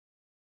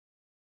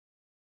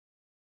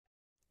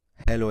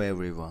Hello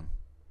everyone,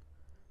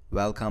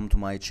 welcome to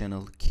my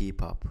channel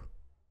Keep Up.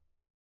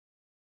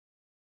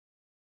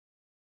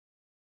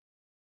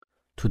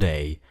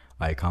 Today,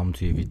 I come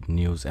to you with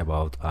news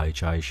about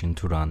Ayça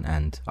Turan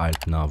and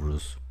Alp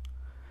Navruz.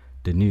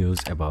 The news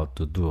about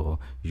the duo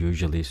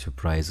usually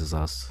surprises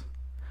us.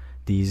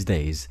 These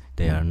days,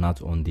 they are not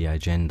on the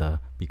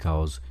agenda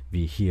because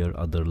we hear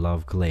other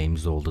love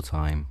claims all the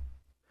time.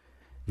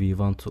 We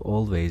want to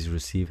always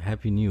receive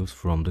happy news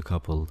from the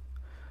couple,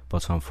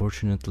 but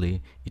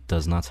unfortunately, it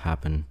does not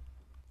happen.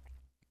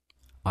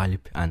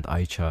 Alp and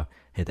Ayça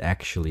had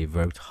actually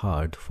worked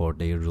hard for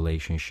their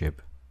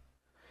relationship.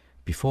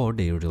 Before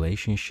their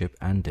relationship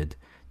ended,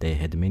 they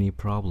had many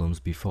problems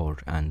before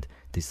and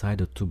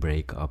decided to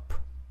break up.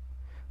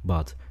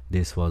 But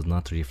this was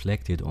not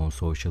reflected on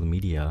social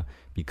media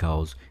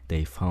because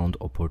they found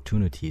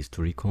opportunities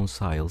to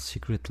reconcile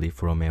secretly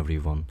from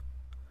everyone.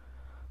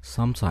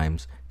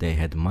 Sometimes they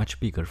had much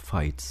bigger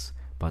fights,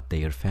 but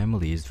their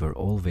families were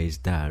always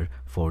there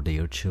for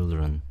their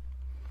children.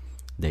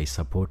 They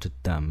supported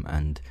them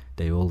and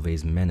they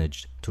always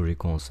managed to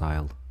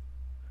reconcile.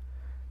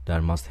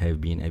 There must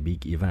have been a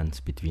big event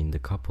between the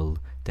couple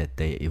that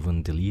they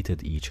even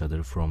deleted each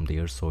other from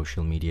their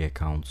social media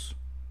accounts.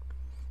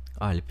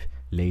 Alp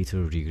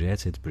later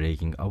regretted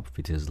breaking up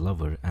with his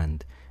lover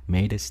and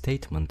made a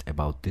statement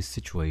about this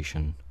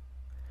situation.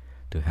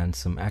 The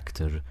handsome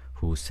actor,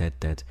 who said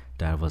that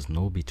there was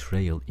no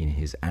betrayal in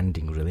his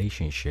ending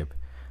relationship,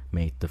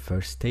 made the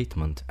first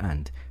statement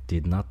and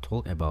did not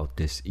talk about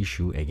this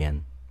issue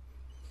again.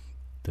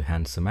 The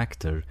handsome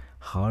actor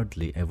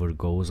hardly ever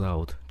goes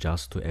out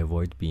just to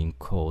avoid being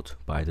caught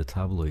by the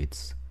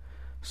tabloids,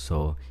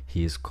 so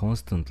he is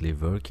constantly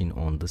working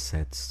on the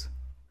sets.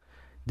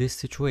 This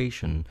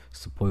situation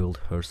spoiled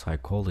her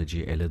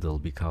psychology a little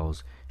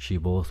because she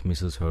both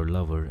misses her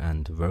lover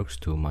and works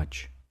too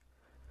much.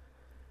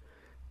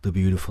 The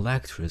beautiful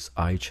actress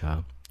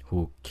Ayça,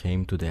 who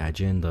came to the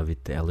agenda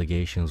with the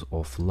allegations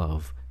of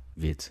love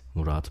with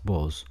Murat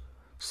Boz,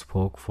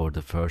 spoke for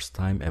the first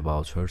time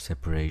about her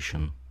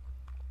separation.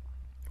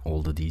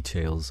 All the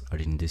details are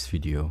in this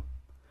video.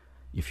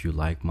 If you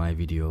like my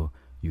video,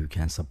 you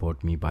can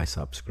support me by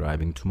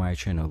subscribing to my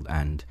channel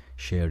and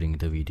sharing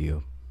the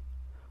video.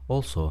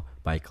 Also,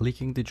 by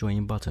clicking the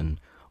join button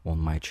on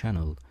my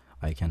channel,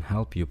 I can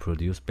help you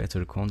produce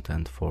better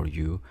content for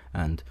you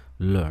and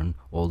learn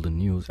all the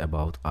news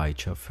about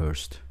Ayça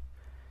first.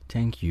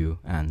 Thank you,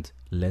 and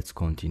let's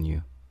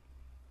continue.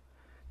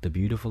 The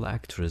beautiful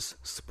actress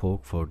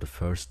spoke for the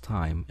first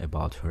time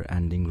about her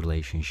ending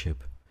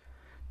relationship.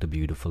 The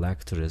beautiful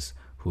actress,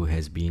 who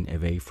has been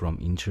away from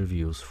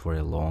interviews for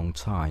a long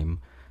time,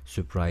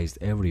 surprised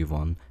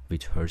everyone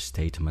with her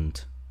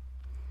statement.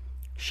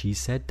 She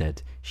said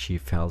that she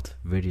felt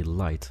very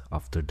light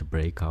after the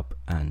breakup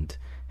and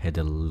had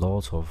a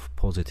lot of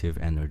positive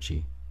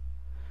energy.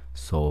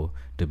 So,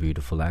 the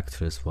beautiful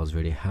actress was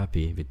very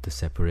happy with the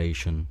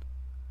separation.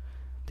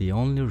 The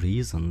only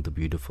reason the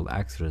beautiful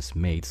actress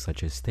made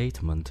such a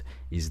statement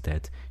is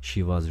that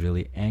she was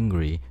really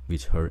angry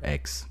with her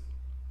ex.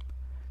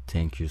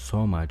 Thank you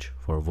so much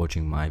for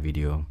watching my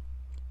video.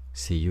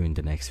 See you in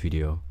the next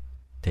video.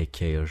 Take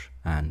care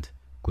and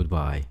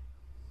goodbye.